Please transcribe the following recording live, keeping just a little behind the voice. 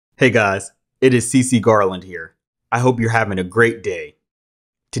Hey guys, it is CC Garland here. I hope you're having a great day.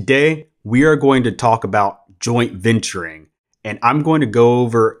 Today, we are going to talk about joint venturing, and I'm going to go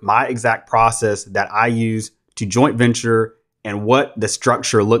over my exact process that I use to joint venture and what the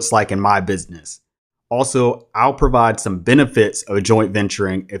structure looks like in my business. Also, I'll provide some benefits of joint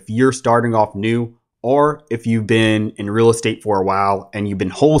venturing if you're starting off new or if you've been in real estate for a while and you've been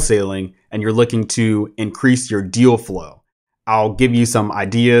wholesaling and you're looking to increase your deal flow. I'll give you some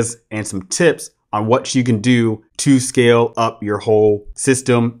ideas and some tips on what you can do to scale up your whole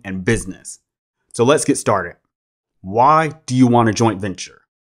system and business. So let's get started. Why do you want a joint venture?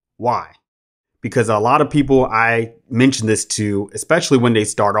 Why? Because a lot of people I mention this to, especially when they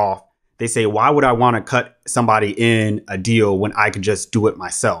start off, they say, why would I want to cut somebody in a deal when I could just do it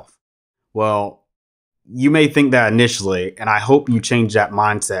myself? Well, you may think that initially, and I hope you change that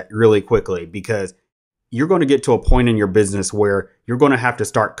mindset really quickly, because you're going to get to a point in your business where you're going to have to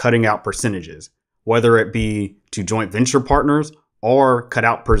start cutting out percentages, whether it be to joint venture partners or cut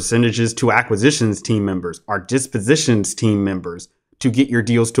out percentages to acquisitions team members or dispositions team members to get your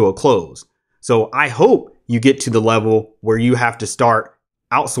deals to a close. So I hope you get to the level where you have to start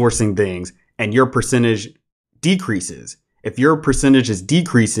outsourcing things and your percentage decreases. If your percentage is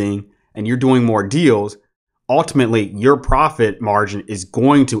decreasing and you're doing more deals, ultimately your profit margin is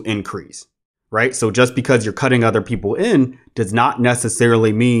going to increase. Right? So just because you're cutting other people in does not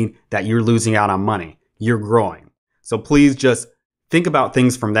necessarily mean that you're losing out on money. You're growing. So please just think about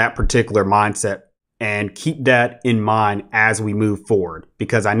things from that particular mindset and keep that in mind as we move forward,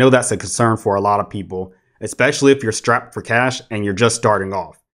 because I know that's a concern for a lot of people, especially if you're strapped for cash and you're just starting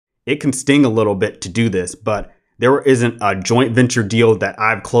off. It can sting a little bit to do this, but there isn't a joint venture deal that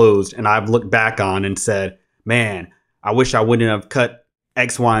I've closed and I've looked back on and said, man, I wish I wouldn't have cut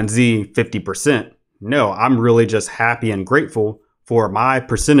X, Y, and Z 50%. No, I'm really just happy and grateful for my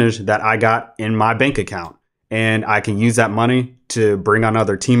percentage that I got in my bank account. And I can use that money to bring on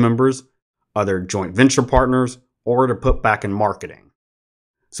other team members, other joint venture partners, or to put back in marketing.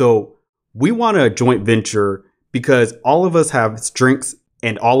 So we want a joint venture because all of us have strengths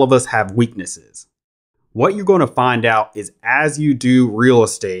and all of us have weaknesses. What you're going to find out is as you do real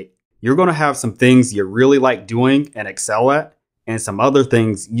estate, you're going to have some things you really like doing and excel at, and some other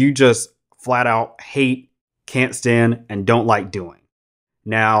things you just flat out hate, can't stand, and don't like doing.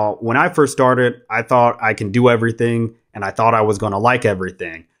 Now, when I first started, I thought I can do everything and I thought I was going to like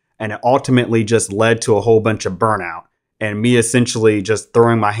everything. And it ultimately just led to a whole bunch of burnout and me essentially just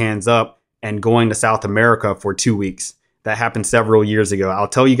throwing my hands up and going to South America for 2 weeks. That happened several years ago. I'll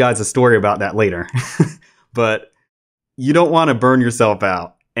tell you guys a story about that later. But you don't want to burn yourself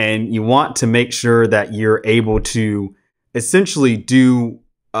out, and you want to make sure that you're able to essentially do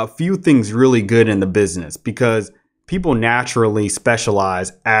a few things really good in the business, because people naturally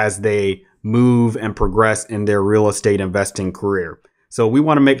specialize as they move and progress in their real estate investing career. So we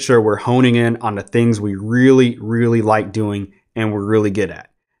want to make sure we're honing in on the things we really, really like doing and we're really good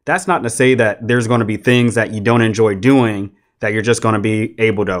at. That's not to say that there's going to be things that you don't enjoy doing that you're just going to be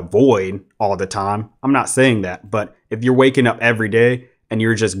able to avoid all the time. I'm not saying that, but if you're waking up every day and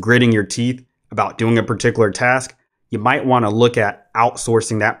you're just gritting your teeth about doing a particular task, you might want to look at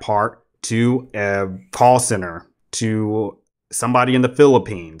outsourcing that part to a call center, to somebody in the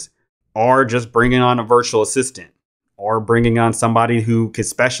Philippines, or just bringing on a virtual assistant, or bringing on somebody who could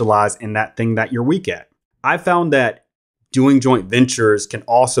specialize in that thing that you're weak at. I found that doing joint ventures can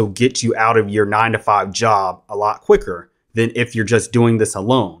also get you out of your 9-to-5 job a lot quicker than if you're just doing this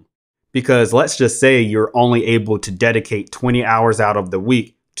alone. Because let's just say you're only able to dedicate 20 hours out of the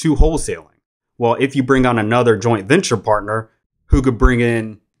week to wholesaling. Well, if you bring on another joint venture partner who could bring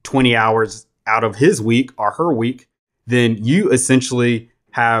in 20 hours out of his week or her week, then you essentially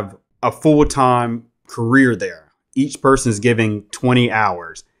have a full-time career there. Each person is giving 20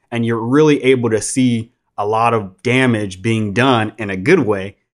 hours, and you're really able to see a lot of damage being done in a good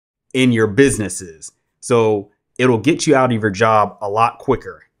way in your businesses. So it'll get you out of your job a lot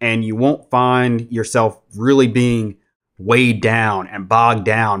quicker, and you won't find yourself really being weighed down and bogged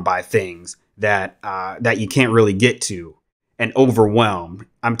down by things that you can't really get to and overwhelmed.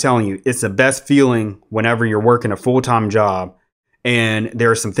 I'm telling you, it's the best feeling whenever you're working a full-time job and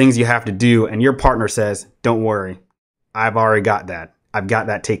there are some things you have to do and your partner says, don't worry, I've already got that. I've got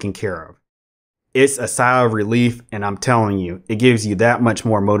that taken care of. It's a sigh of relief, and I'm telling you, it gives you that much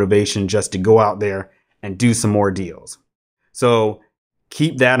more motivation just to go out there and do some more deals. So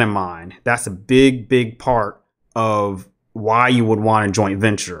keep that in mind. That's a big, big part of why you would want a joint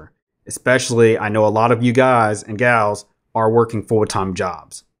venture. Especially, I know a lot of you guys and gals are working full-time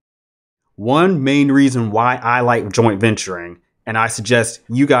jobs. One main reason why I like joint venturing, and I suggest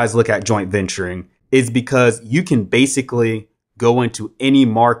you guys look at joint venturing, is because you can basically go into any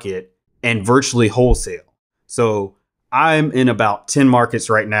market and virtually wholesale. So I'm in about 10 markets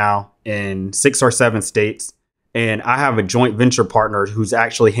right now in 6 or 7 states. And I have a joint venture partner who's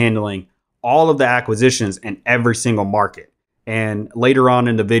actually handling all of the acquisitions in every single market. And later on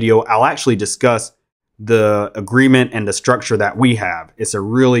in the video, I'll actually discuss the agreement and the structure that we have. It's a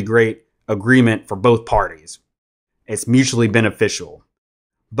really great agreement for both parties. It's mutually beneficial.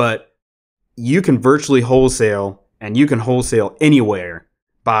 But you can virtually wholesale, and you can wholesale anywhere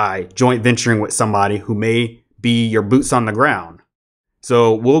by joint venturing with somebody who may be your boots on the ground.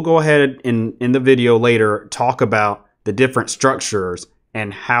 So we'll go ahead in the video later, talk about the different structures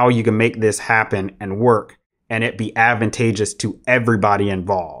and how you can make this happen and work and it be advantageous to everybody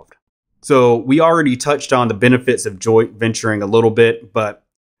involved. So we already touched on the benefits of joint venturing a little bit, but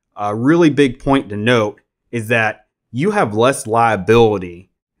a really big point to note is that you have less liability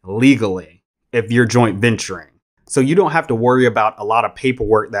legally if you're joint venturing. So you don't have to worry about a lot of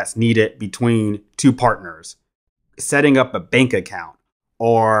paperwork that's needed between two partners. Setting up a bank account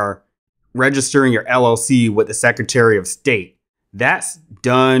or registering your LLC with the Secretary of State, that's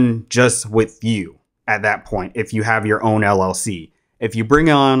done just with you at that point if you have your own LLC. If you bring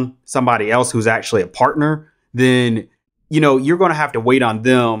on somebody else who's actually a partner, then you're going to have to wait on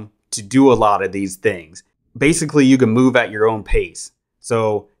them to do a lot of these things. Basically, you can move at your own pace.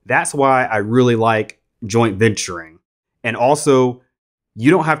 So that's why I really like joint venturing. And also,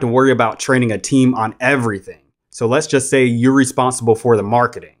 you don't have to worry about training a team on everything. So let's just say you're responsible for the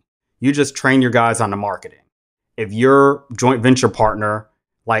marketing. You just train your guys on the marketing. If your joint venture partner,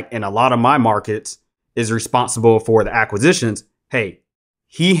 like in a lot of my markets, is responsible for the acquisitions, hey,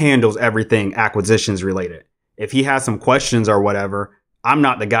 he handles everything acquisitions related. If he has some questions or whatever, I'm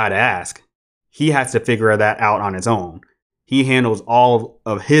not the guy to ask. He has to figure that out on his own. He handles all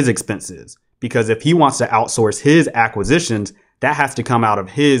of his expenses because if he wants to outsource his acquisitions, that has to come out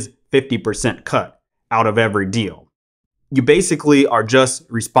of his 50% cut out of every deal. You basically are just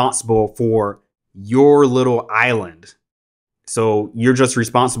responsible for your little island. So you're just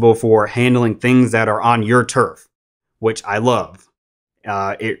responsible for handling things that are on your turf, which I love.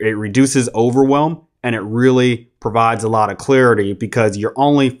 It reduces overwhelm and it really provides a lot of clarity because you're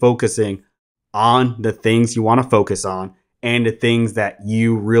only focusing on the things you want to focus on and the things that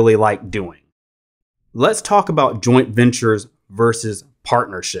you really like doing. Let's talk about joint ventures versus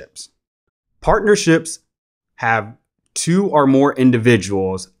partnerships. Partnerships have 2 or more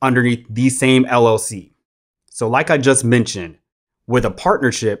individuals underneath the same LLC. So like I just mentioned, with a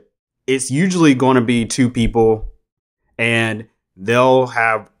partnership, it's usually going to be 2 people and they'll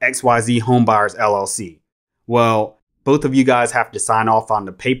have XYZ Homebuyers LLC. Well, both of you guys have to sign off on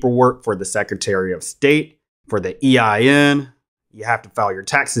the paperwork for the Secretary of State, for the EIN. You have to file your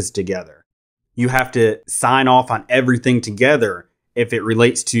taxes together. You have to sign off on everything together if it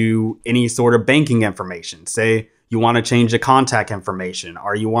relates to any sort of banking information. Say you want to change the contact information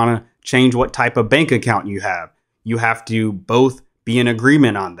or you want to change what type of bank account you have. You have to both be in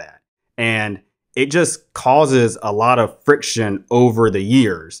agreement on that. And it just causes a lot of friction over the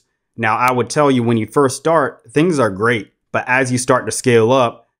years. Now, I would tell you when you first start, things are great. But as you start to scale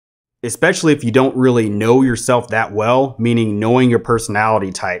up, especially if you don't really know yourself that well, meaning knowing your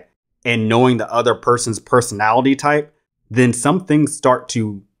personality type and knowing the other person's personality type, then some things start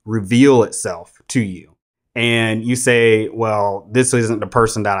to reveal itself to you. And you say, well, this isn't the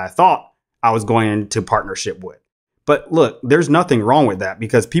person that I thought I was going into partnership with. But look, there's nothing wrong with that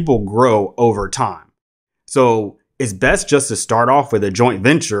because people grow over time. So it's best just to start off with a joint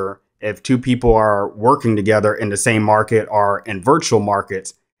venture if 2 people are working together in the same market or in virtual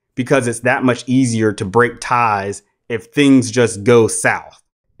markets, because it's that much easier to break ties if things just go south.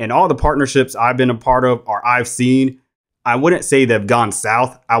 And all the partnerships I've been a part of or I've seen, I wouldn't say they've gone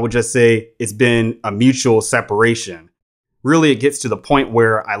south. I would just say it's been a mutual separation. Really, it gets to the point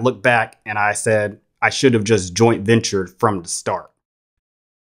where I look back and I said, I should have just joint ventured from the start.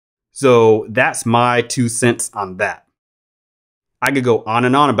 So that's my 2 cents on that. I could go on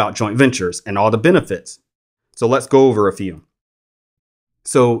and on about joint ventures and all the benefits. So let's go over a few.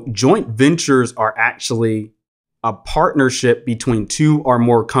 So joint ventures are actually a partnership between 2 or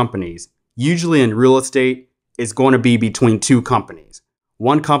more companies. Usually in real estate, it's going to be between 2 companies.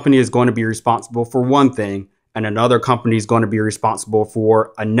 One company is going to be responsible for one thing, and another company is going to be responsible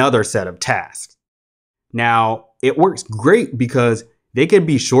for another set of tasks. Now, it works great because they can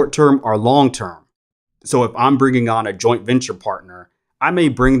be short-term or long-term. So if I'm bringing on a joint venture partner, I may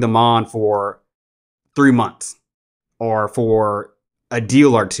bring them on for 3 months or for a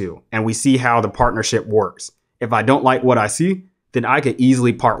deal or 2, and we see how the partnership works. If I don't like what I see, then I could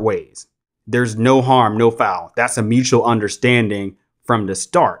easily part ways. There's no harm, no foul. That's a mutual understanding from the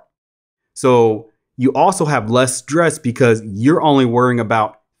start. So you also have less stress because you're only worrying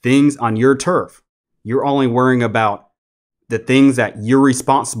about things on your turf. You're only worrying about the things that you're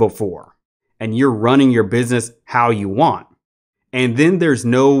responsible for, and you're running your business how you want. And then there's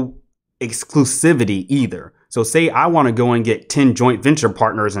no exclusivity either. So say I want to go and get 10 joint venture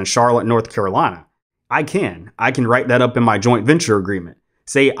partners in Charlotte, North Carolina. I can write that up in my joint venture agreement.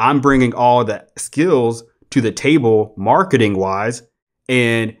 Say I'm bringing all the skills to the table marketing wise,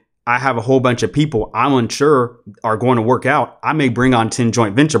 and I have a whole bunch of people I'm unsure are going to work out. I may bring on 10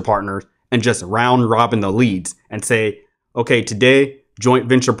 joint venture partners and just round robin the leads and say, okay, today joint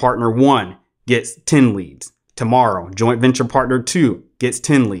venture partner 1 gets 10 leads. Tomorrow, joint venture partner 2 gets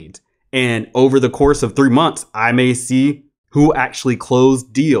 10 leads. And over the course of 3 months, I may see who actually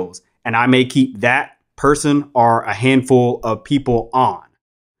closed deals, and I may keep that person or a handful of people on.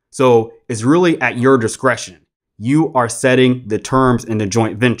 So it's really at your discretion. You are setting the terms in the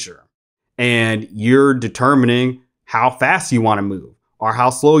joint venture, and you're determining how fast you want to move or how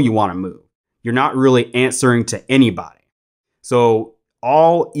slow you want to move. You're not really answering to anybody. So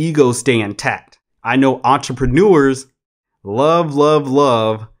all egos stay intact. I know entrepreneurs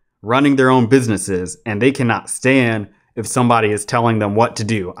love running their own businesses, and they cannot stand if somebody is telling them what to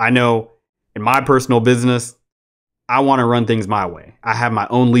do. I know in my personal business, I want to run things my way. I have my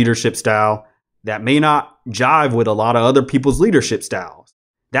own leadership style that may not jive with a lot of other people's leadership styles.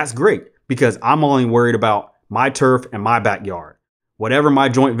 That's great because I'm only worried about my turf and my backyard. Whatever my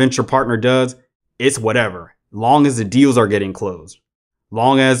joint venture partner does, it's whatever. Long as the deals are getting closed,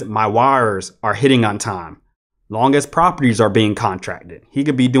 long as my wires are hitting on time, long as properties are being contracted. He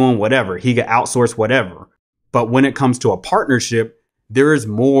could be doing whatever. He could outsource whatever. But when it comes to a partnership, there is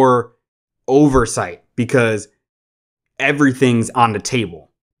more oversight because everything's on the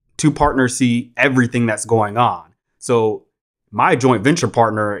table. 2 partners see everything that's going on. So my joint venture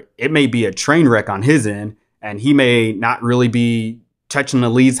partner, it may be a train wreck on his end, and he may not really be touching the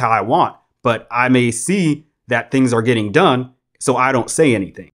leads how I want, but I may see that things are getting done, so I don't say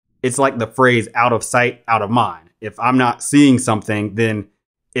anything. It's like the phrase out of sight, out of mind. If I'm not seeing something, then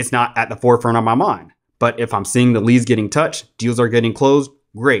it's not at the forefront of my mind. But if I'm seeing the leads getting touched, deals are getting closed,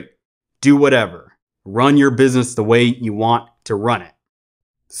 great. Do whatever. Run your business the way you want to run it.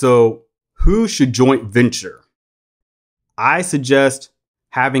 So who should joint venture? I suggest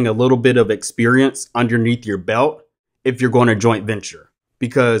having a little bit of experience underneath your belt if you're going to joint venture,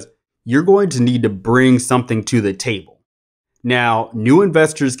 because you're going to need to bring something to the table. Now, new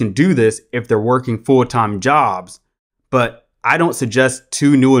investors can do this if they're working full-time jobs, but I don't suggest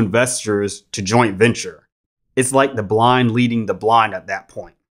 2 new investors to joint venture. It's like the blind leading the blind at that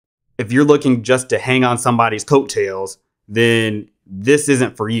point. If you're looking just to hang on somebody's coattails, then this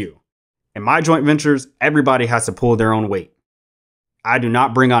isn't for you. In my joint ventures, everybody has to pull their own weight. I do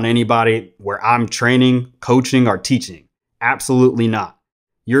not bring on anybody where I'm training, coaching, or teaching. Absolutely not.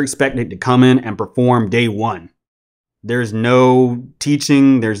 You're expected to come in and perform day 1. There's no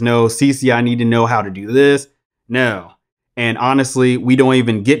teaching. There's no CC, I need to know how to do this. No. And honestly, we don't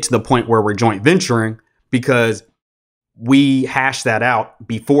even get to the point where we're joint venturing because we hash that out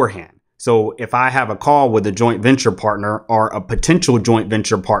beforehand. So if I have a call with a joint venture partner or a potential joint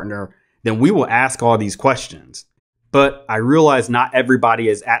venture partner, then we will ask all these questions. But I realize not everybody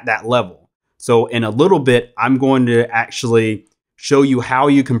is at that level. So in a little bit, I'm going to actually show you how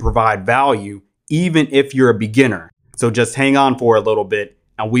you can provide value even if you're a beginner. So just hang on for a little bit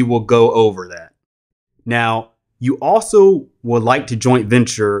and we will go over that. Now, you also would like to joint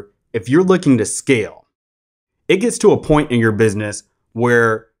venture if you're looking to scale. It gets to a point in your business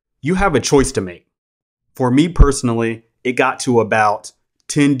where you have a choice to make. For me personally, it got to about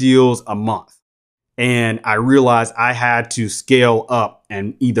 10 deals a month. And I realized I had to scale up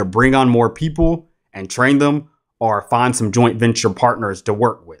and either bring on more people and train them or find some joint venture partners to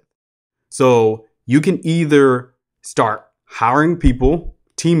work with. So you can either start hiring people,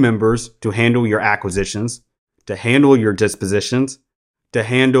 team members to handle your acquisitions, to handle your dispositions, to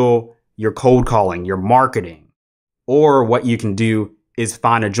handle your cold calling, your marketing. Or what you can do is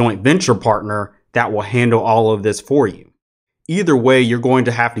find a joint venture partner that will handle all of this for you. Either way, you're going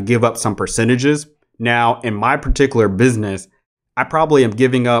to have to give up some percentages. Now, in my particular business, I probably am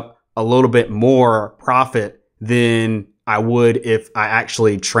giving up a little bit more profit than I would if I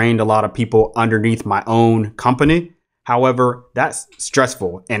actually trained a lot of people underneath my own company. However, that's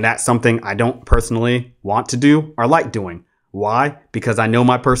stressful and that's something I don't personally want to do or like doing. Why? Because I know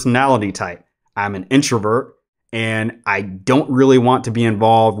my personality type. I'm an introvert and I don't really want to be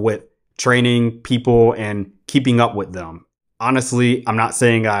involved with training people and keeping up with them. Honestly, I'm not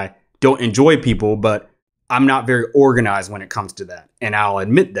saying I don't enjoy people, but I'm not very organized when it comes to that. And I'll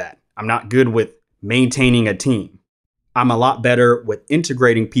admit that. I'm not good with maintaining a team. I'm a lot better with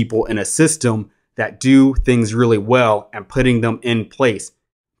integrating people in a system that do things really well and putting them in place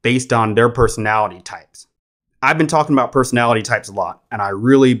based on their personality types. I've been talking about personality types a lot, and I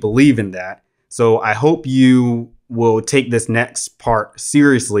really believe in that. So I hope you will take this next part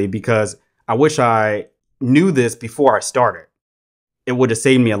seriously, because I wish I knew this before I started. It would have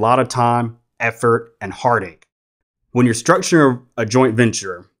saved me a lot of time, effort, and heartache. When you're structuring a joint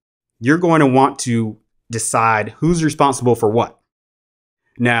venture, you're going to want to decide who's responsible for what.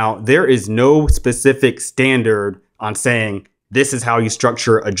 Now, there is no specific standard on saying this is how you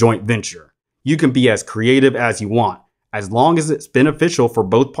structure a joint venture. You can be as creative as you want, as long as it's beneficial for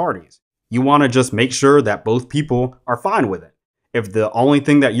both parties. You want to just make sure that both people are fine with it. If the only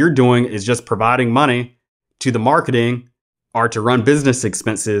thing that you're doing is just providing money to the marketing or to run business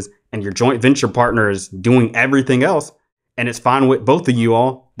expenses, and your joint venture partner is doing everything else, and it's fine with both of you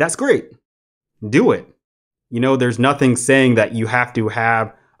all, that's great. Do it. You know, there's nothing saying that you have to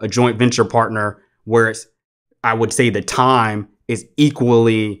have a joint venture partner where it's, I would say, the time is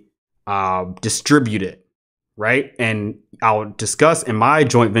equally distributed, right? And I'll discuss in my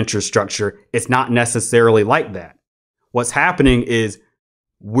joint venture structure, it's not necessarily like that. What's happening is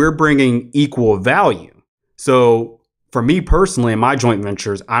we're bringing equal value. So for me personally, in my joint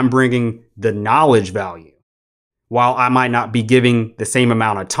ventures, I'm bringing the knowledge value. While I might not be giving the same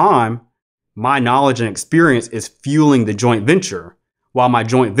amount of time, my knowledge and experience is fueling the joint venture, while my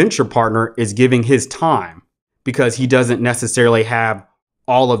joint venture partner is giving his time because he doesn't necessarily have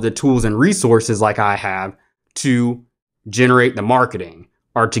all of the tools and resources like I have to generate the marketing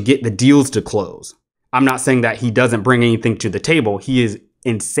or to get the deals to close. I'm not saying that he doesn't bring anything to the table. He is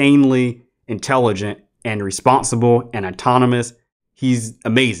insanely intelligent and responsible and autonomous. He's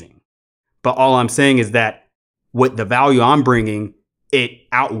amazing. But all I'm saying is that with the value I'm bringing, it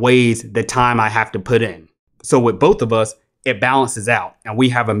outweighs the time I have to put in. So with both of us, it balances out and we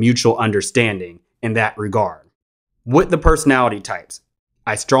have a mutual understanding in that regard. With the personality types,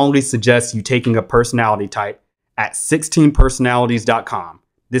 I strongly suggest you taking a personality type at 16personalities.com.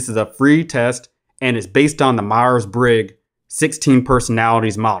 This is a free test and it's based on the Myers-Briggs 16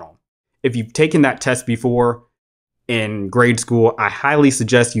 personalities model. If you've taken that test before in grade school, I highly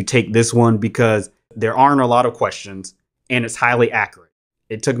suggest you take this one because there aren't a lot of questions and it's highly accurate.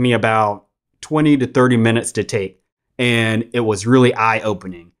 It took me about 20 to 30 minutes to take, and it was really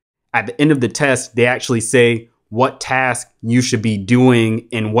eye-opening. At the end of the test, they actually say what task you should be doing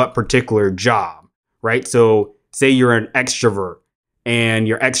in what particular job, right? So say you're an extrovert and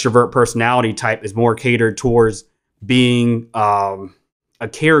your extrovert personality type is more catered towards being a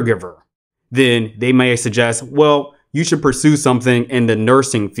caregiver. Then they may suggest, well, you should pursue something in the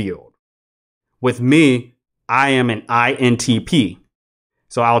nursing field. With me, I am an INTP.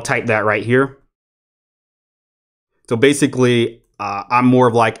 So I'll type that right here. So basically, I'm more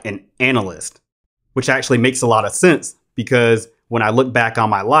of like an analyst, which actually makes a lot of sense because when I look back on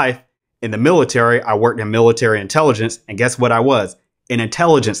my life in the military, I worked in military intelligence. And guess what I was? An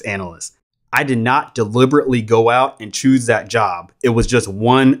intelligence analyst. I did not deliberately go out and choose that job. It was just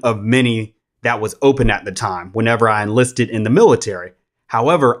one of many that was open at the time whenever I enlisted in the military.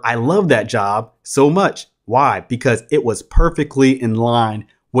 However, I love that job so much. Why? Because it was perfectly in line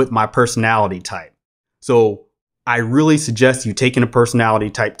with my personality type. So I really suggest you taking a personality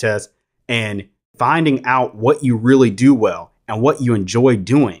type test and finding out what you really do well and what you enjoy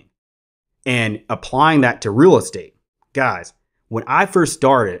doing and applying that to real estate. Guys, when I first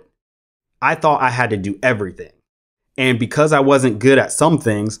started, I thought I had to do everything. And because I wasn't good at some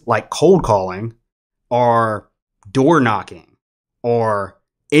things like cold calling or door knocking or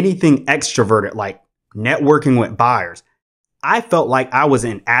anything extroverted like networking with buyers, I felt like I was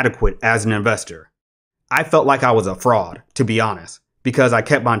inadequate as an investor. I felt like I was a fraud, to be honest, because I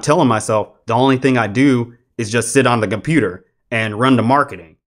kept on telling myself the only thing I do is just sit on the computer and run the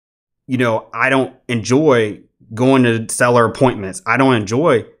marketing. You know, I don't enjoy going to seller appointments. I don't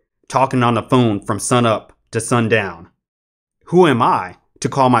enjoy talking on the phone from sun up to sundown. Who am I to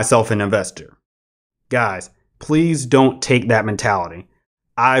call myself an investor? Guys, please don't take that mentality.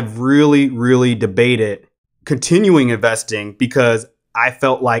 I've really debated continuing investing because I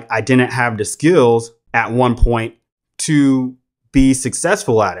felt like I didn't have the skills at one point to be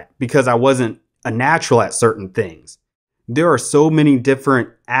successful at it because I wasn't a natural at certain things. There are so many different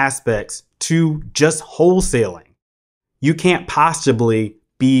aspects to just wholesaling. You can't possibly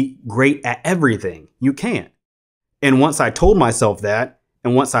be great at everything. You can't. And once I told myself that,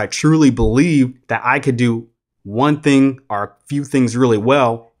 and once I truly believed that I could do one thing or a few things really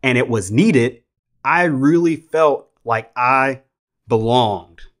well and it was needed, I really felt like I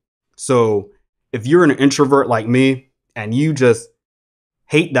belonged. So if you're an introvert like me and you just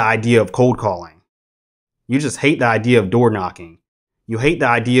hate the idea of cold calling, you just hate the idea of door knocking, you hate the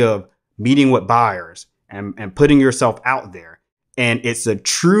idea of meeting with buyers and putting yourself out there, and it's a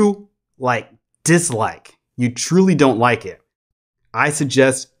true dislike, you truly don't like it, I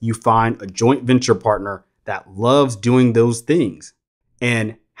suggest you find a joint venture partner that loves doing those things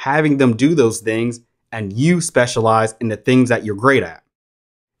and having them do those things, and you specialize in the things that you're great at.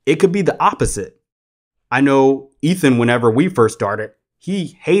 It could be the opposite. I know Ethan, whenever we first started,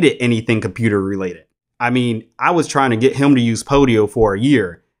 he hated anything computer related. I mean, I was trying to get him to use Podio for a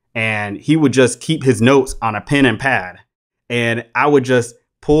year, and he would just keep his notes on a pen and pad. And I would just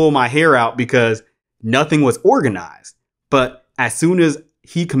pull my hair out because nothing was organized. But as soon as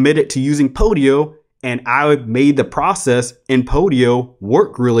he committed to using Podio and I made the process in Podio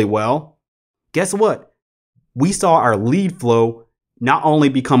work really well, guess what? We saw our lead flow not only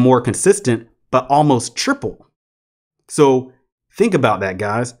become more consistent, but almost triple. So think about that,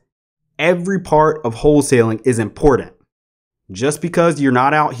 guys. Every part of wholesaling is important. Just because you're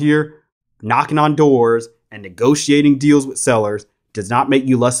not out here knocking on doors and negotiating deals with sellers does not make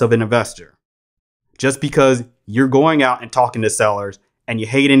you less of an investor. Just because you're going out and talking to sellers and you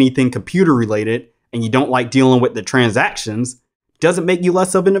hate anything computer related and you don't like dealing with the transactions doesn't make you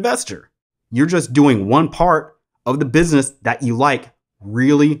less of an investor. You're just doing one part of the business that you like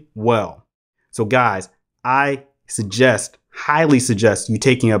really well. So guys, I highly suggest you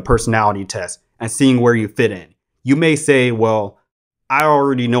taking a personality test and seeing where you fit in. You may say, well, I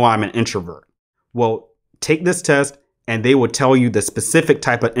already know I'm an introvert. Well, take this test and they will tell you the specific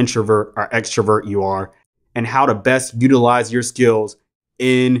type of introvert or extrovert you are and how to best utilize your skills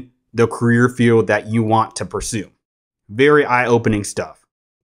in the career field that you want to pursue. Very eye-opening stuff.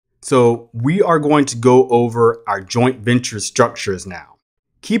 So we are going to go over our joint venture structures now.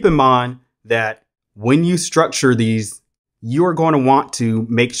 Keep in mind that when you structure these, you are going to want to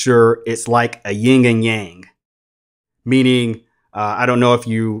make sure it's like a yin and yang. Meaning, I don't know if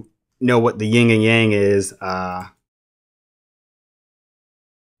you know what the yin and yang is.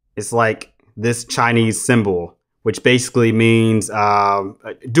 It's like this Chinese symbol, which basically means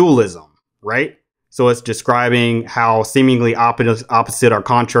dualism, right? So it's describing how seemingly opposite or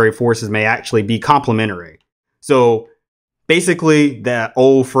contrary forces may actually be complementary. So basically that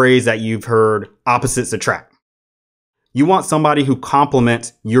old phrase that you've heard, opposites attract. You want somebody who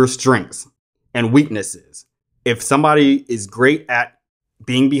complements your strengths and weaknesses. If somebody is great at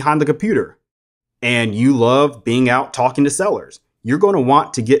being behind the computer and you love being out talking to sellers, you're going to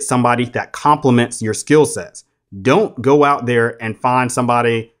want to get somebody that complements your skill sets. Don't go out there and find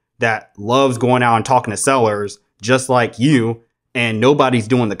somebody that loves going out and talking to sellers just like you and nobody's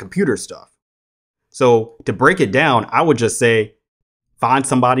doing the computer stuff. So to break it down, I would just say find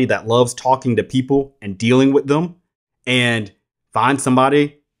somebody that loves talking to people and dealing with them, and find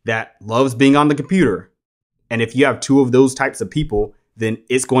somebody that loves being on the computer. And if you have two of those types of people, then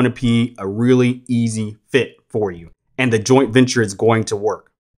it's going to be a really easy fit for you. And the joint venture is going to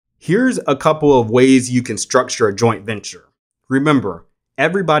work. Here's a couple of ways you can structure a joint venture. Remember,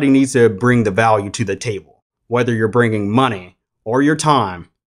 everybody needs to bring the value to the table. Whether you're bringing money or your time,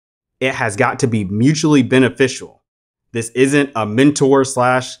 it has got to be mutually beneficial. This isn't a mentor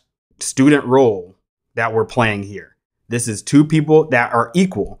 / student role that we're playing here. This is two people that are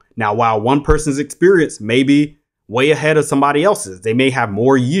equal. Now, while one person's experience may be way ahead of somebody else's, they may have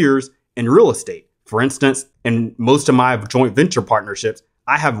more years in real estate. For instance, in most of my joint venture partnerships,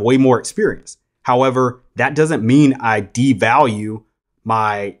 I have way more experience. However, that doesn't mean I devalue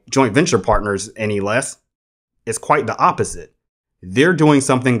my joint venture partners any less. It's quite the opposite. They're doing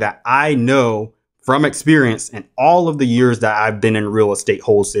something that I know from experience and all of the years that I've been in real estate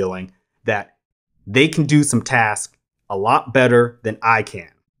wholesaling, that they can do some tasks a lot better than I can.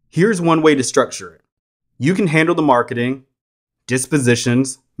 Here's one way to structure it. You can handle the marketing,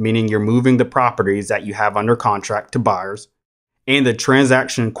 dispositions, meaning you're moving the properties that you have under contract to buyers, and the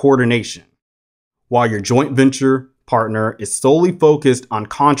transaction coordination, while your joint venture partner is solely focused on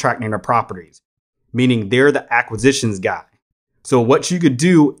contracting the properties, meaning they're the acquisitions guy. So what you could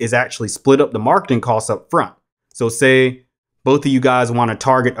do is actually split up the marketing costs up front. So say both of you guys want to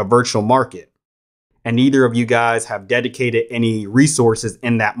target a virtual market and neither of you guys have dedicated any resources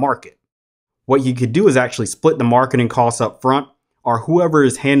in that market. What you could do is actually split the marketing costs up front, or whoever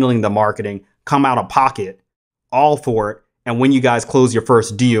is handling the marketing come out of pocket all for it. And when you guys close your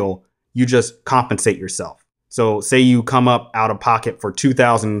first deal, you just compensate yourself. So say you come up out of pocket for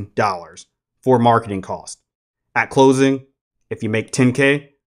 $2,000 for marketing costs. At closing, if you make 10K,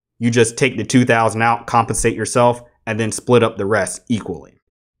 you just take the 2,000 out, compensate yourself, and then split up the rest equally.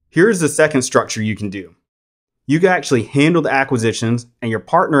 Here's the second structure you can do. You can actually handle the acquisitions and your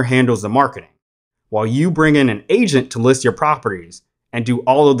partner handles the marketing, while you bring in an agent to list your properties and do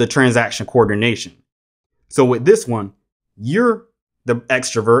all of the transaction coordination. So with this one, you're the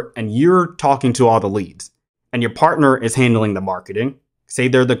extrovert and you're talking to all the leads, and your partner is handling the marketing. Say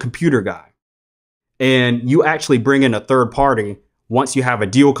they're the computer guy. And you actually bring in a third party once you have a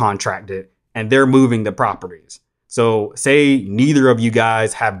deal contracted and they're moving the properties. So say neither of you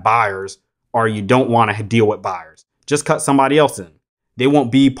guys have buyers or you don't want to deal with buyers. Just cut somebody else in. They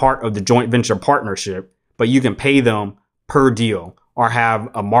won't be part of the joint venture partnership, but you can pay them per deal or have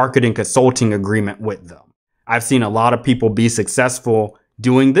a marketing consulting agreement with them. I've seen a lot of people be successful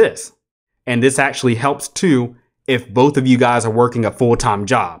doing this. And this actually helps too if both of you guys are working a full-time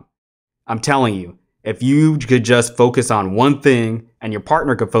job. I'm telling you, if you could just focus on one thing and your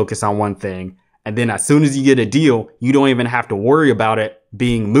partner could focus on one thing, and then as soon as you get a deal, you don't even have to worry about it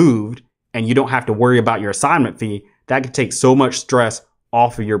being moved and you don't have to worry about your assignment fee, that could take so much stress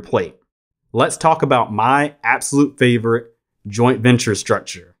off of your plate. Let's talk about my absolute favorite joint venture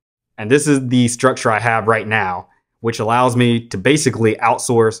structure. And this is the structure I have right now, which allows me to basically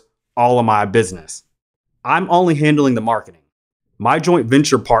outsource all of my business. I'm only handling the marketing. My joint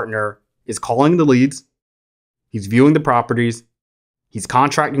venture partner is calling the leads, he's viewing the properties, he's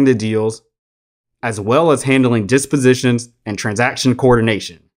contracting the deals, as well as handling dispositions and transaction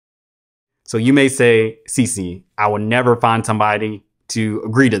coordination. So you may say, CC, I will never find somebody to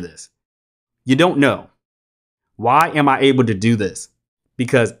agree to this. You don't know. Why am I able to do this?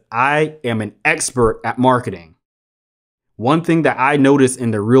 Because I am an expert at marketing. One thing that I notice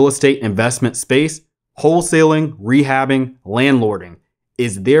in the real estate investment space, wholesaling, rehabbing, landlording,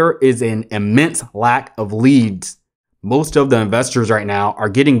 is there is an immense lack of leads. Most of the investors right now are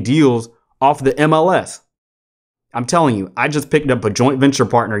getting deals off the MLS. I'm telling you, I just picked up a joint venture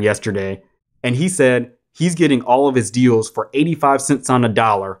partner yesterday, and he said he's getting all of his deals for 85 cents on the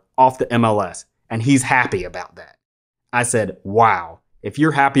dollar off the MLS, and he's happy about that. I said, wow, if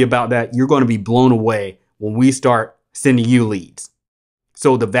you're happy about that, you're going to be blown away when we start sending you leads.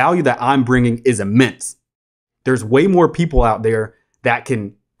 So the value that I'm bringing is immense. There's way more people out there that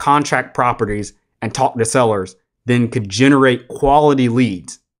can contract properties and talk to sellers than could generate quality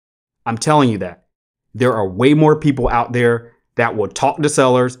leads. I'm telling you that. There are way more people out there that will talk to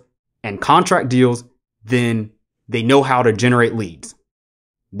sellers and contract deals than they know how to generate leads.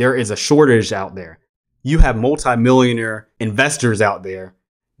 There is a shortage out there. You have multimillionaire investors out there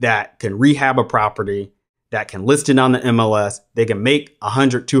that can rehab a property, that can list it on the MLS. They can make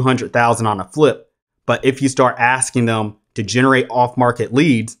 100, 200,000 on a flip. But if you start asking them to generate off-market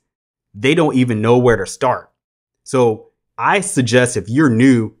leads, they don't even know where to start. So I suggest if you're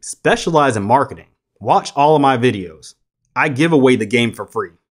new, specialize in marketing. Watch all of my videos. I give away the game for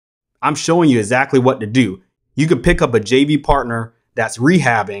free. I'm showing you exactly what to do. You can pick up a JV partner that's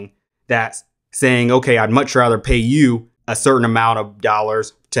rehabbing, that's saying, okay, I'd much rather pay you a certain amount of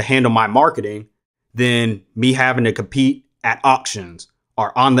dollars to handle my marketing than me having to compete at auctions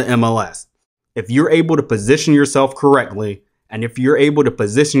or on the MLS. If you're able to position yourself correctly, and if you're able to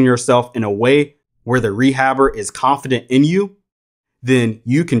position yourself in a way where the rehabber is confident in you, then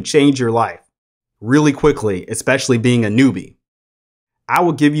you can change your life really quickly, especially being a newbie. I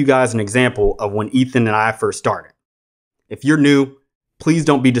will give you guys an example of when Ethan and I first started. If you're new, please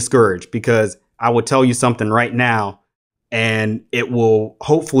don't be discouraged, because I will tell you something right now and it will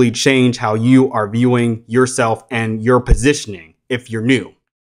hopefully change how you are viewing yourself and your positioning if you're new.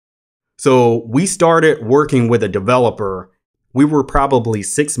 So we started working with a developer. We were probably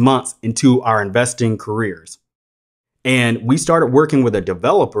 6 months into our investing careers. And we started working with a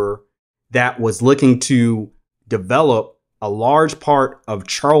developer that was looking to develop a large part of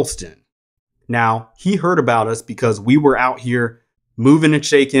Charleston. Now, he heard about us because we were out here moving and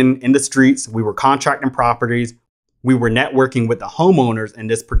shaking in the streets. We were contracting properties. We were networking with the homeowners in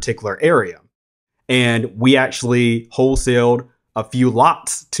this particular area. And we actually wholesaled a few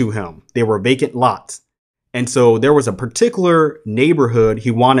lots to him. They were vacant lots. And so there was a particular neighborhood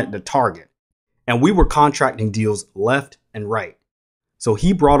he wanted to target. And we were contracting deals left and right. So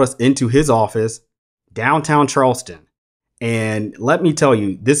he brought us into his office, downtown Charleston. And let me tell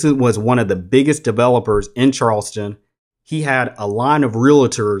you, this was one of the biggest developers in Charleston. He had a line of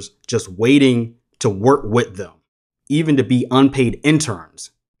realtors just waiting to work with them, even to be unpaid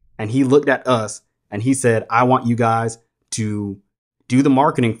interns. And he looked at us and he said, I want you guys to do the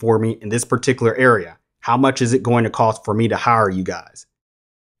marketing for me in this particular area. How much is it going to cost for me to hire you guys?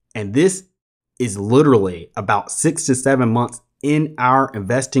 And this is literally about 6 to 7 months in our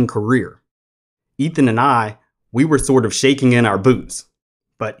investing career. Ethan and I, we were sort of shaking in our boots,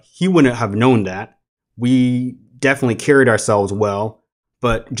 but he wouldn't have known that. We definitely carried ourselves well,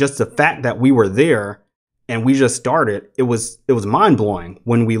 but just the fact that we were there and we just started, it was mind-blowing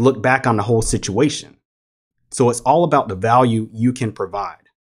when we look back on the whole situation. So it's all about the value you can provide.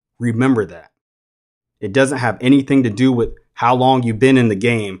 Remember that. It doesn't have anything to do with how long you've been in the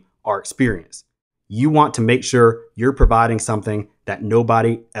game or experience. You want to make sure you're providing something that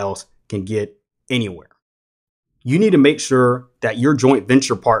nobody else can get anywhere. You need to make sure that your joint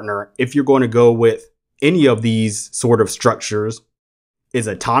venture partner, if you're going to go with any of these sort of structures, is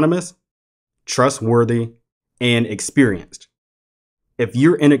autonomous, trustworthy, and experienced. If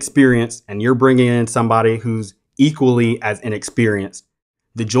you're inexperienced and you're bringing in somebody who's equally as inexperienced,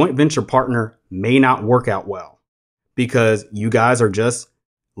 the joint venture partner may not work out well because you guys are just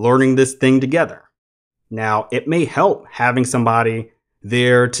learning this thing together. Now, it may help having somebody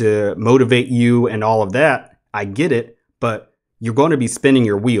there to motivate you and all of that. I get it, but you're going to be spinning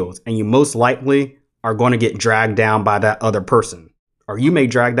your wheels and you most likely are going to get dragged down by that other person, or you may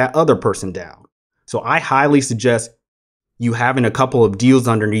drag that other person down. So I highly suggest you having a couple of deals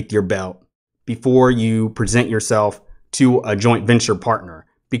underneath your belt before you present yourself to a joint venture partner,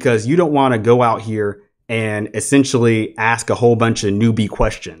 because you don't want to go out here and essentially ask a whole bunch of newbie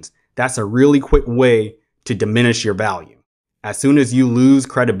questions. That's a really quick way to diminish your value. As soon as you lose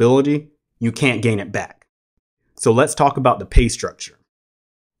credibility, you can't gain it back. So let's talk about the pay structure.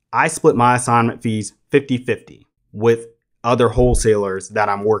 I split my assignment fees 50-50 with other wholesalers that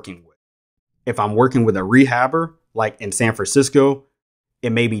I'm working with. If I'm working with a rehabber, like in San Francisco,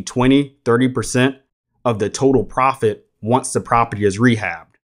 it may be 20-30% of the total profit once the property is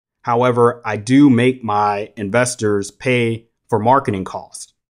rehabbed. However, I do make my investors pay for marketing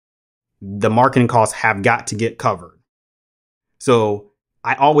costs. The marketing costs have got to get covered. So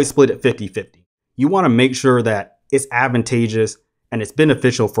I always split it 50-50. You want to make sure that it's advantageous and it's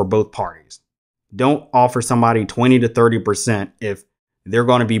beneficial for both parties. Don't offer somebody 20-30% if they're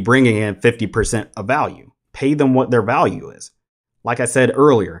going to be bringing in 50% of value. Pay them what their value is. Like I said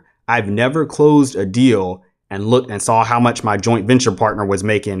earlier, I've never closed a deal and looked and saw how much my joint venture partner was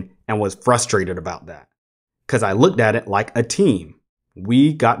making and was frustrated about that. Because I looked at it like a team.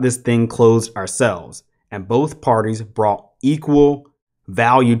 We got this thing closed ourselves and both parties brought equal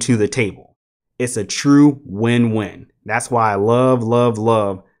value to the table. It's a true win-win. That's why I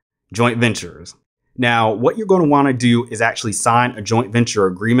love joint ventures. Now, what you're going to want to do is actually sign a joint venture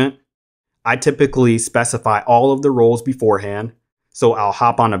agreement. I typically specify all of the roles beforehand. So I'll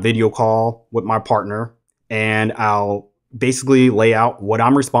hop on a video call with my partner and I'll basically lay out what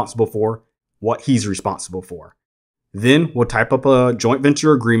I'm responsible for, what he's responsible for. Then we'll type up a joint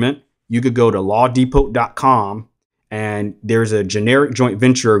venture agreement. You could go to lawdepot.com and there's a generic joint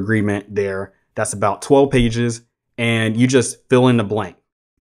venture agreement there that's about 12 pages and you just fill in the blank.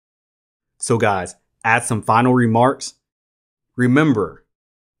 So guys, add some final remarks. Remember,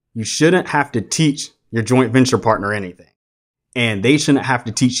 you shouldn't have to teach your joint venture partner anything, and they shouldn't have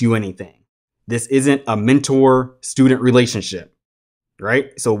to teach you anything. This isn't a mentor-student relationship,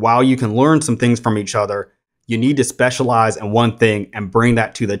 right? So while you can learn some things from each other, you need to specialize in one thing and bring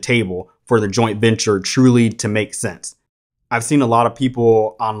that to the table for the joint venture truly to make sense. I've seen a lot of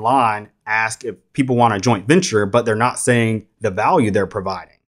people online ask if people want a joint venture, but they're not saying the value they're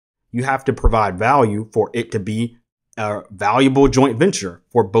providing. You have to provide value for it to be a valuable joint venture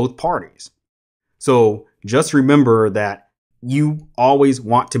for both parties. So just remember that you always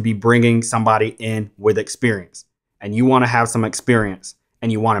want to be bringing somebody in with experience, and you want to have some experience,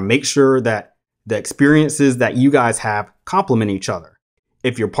 and you want to make sure that the experiences that you guys have complement each other.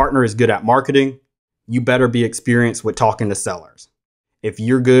 If your partner is good at marketing, you better be experienced with talking to sellers. If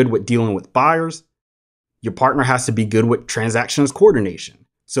you're good with dealing with buyers, your partner has to be good with transactions coordination.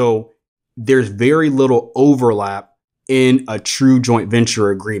 So there's very little overlap in a true joint venture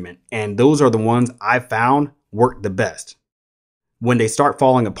agreement. And those are the ones I've found work the best. When they start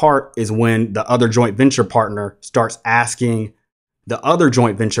falling apart is when the other joint venture partner starts asking the other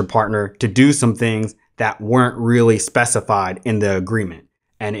joint venture partner to do some things that weren't really specified in the agreement.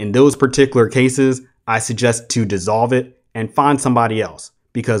 And in those particular cases, I suggest to dissolve it and find somebody else,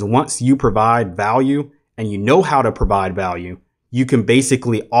 because once you provide value and you know how to provide value, you can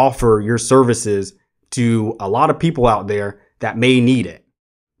basically offer your services to a lot of people out there that may need it,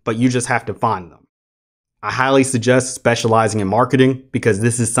 but you just have to find them. I highly suggest specializing in marketing because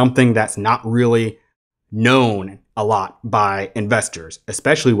this is something that's not really known a lot by investors,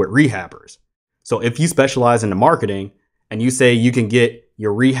 especially with rehabbers. So if you specialize in the marketing and you say you can get,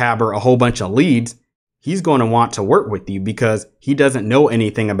 your rehabber a whole bunch of leads, he's going to want to work with you because he doesn't know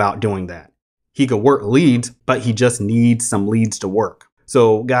anything about doing that. He could work leads, but he just needs some leads to work.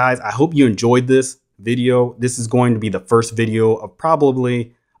 So guys, I hope you enjoyed this video. This is going to be the first video of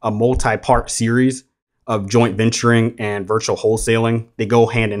probably a multi-part series of joint venturing and virtual wholesaling. They go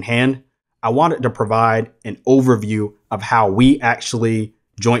hand in hand. I wanted to provide an overview of how we actually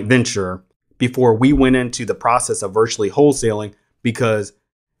joint venture before we went into the process of virtually wholesaling, because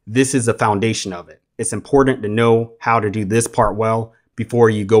this is the foundation of it. It's important to know how to do this part well before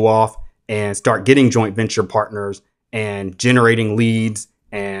you go off and start getting joint venture partners and generating leads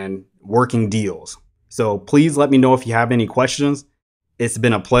and working deals. So please let me know if you have any questions. It's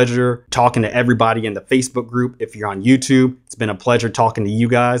been a pleasure talking to everybody in the Facebook group. If you're on YouTube, it's been a pleasure talking to you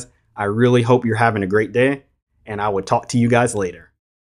guys. I really hope you're having a great day, and I will talk to you guys later.